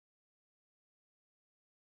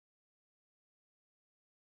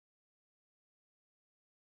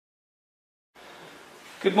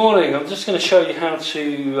Good morning. I'm just going to show you how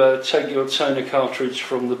to take your toner cartridge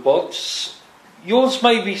from the box. Yours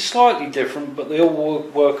may be slightly different, but they all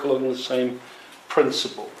work along the same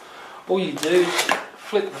principle. All you do is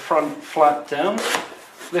flick the front flap down,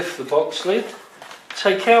 lift the box lid,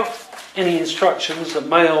 take out any instructions that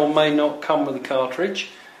may or may not come with the cartridge.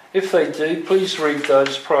 If they do, please read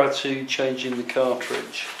those prior to changing the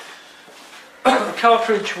cartridge. The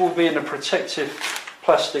cartridge will be in a protective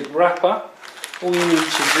plastic wrapper. All you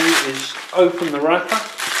need to do is open the wrapper,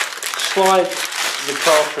 slide the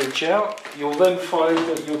cartridge out. You'll then find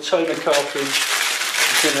that your toner cartridge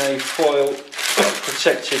is in a foil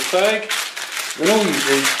protective bag. Then all you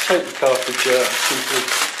do is take the cartridge out and simply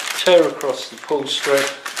tear across the pull strip,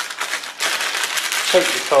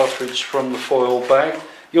 take the cartridge from the foil bag.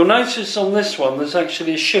 You'll notice on this one there's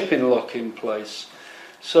actually a shipping lock in place.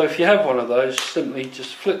 So if you have one of those, simply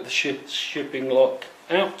just flip the shipping lock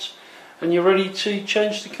out and you're ready to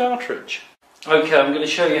change the cartridge. Okay, I'm going to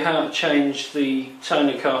show you how to change the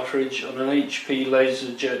toner cartridge on an HP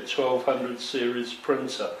Laserjet 1200 series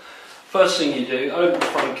printer. First thing you do, open the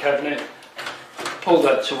front cabinet, pull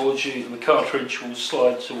that towards you and the cartridge will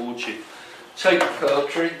slide towards you. Take the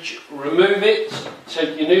cartridge, remove it,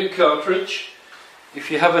 take your new cartridge.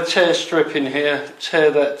 If you have a tear strip in here,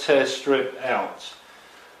 tear that tear strip out.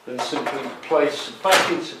 Then simply place it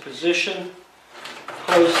back into position,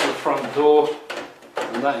 close the front door,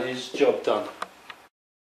 and that is job done.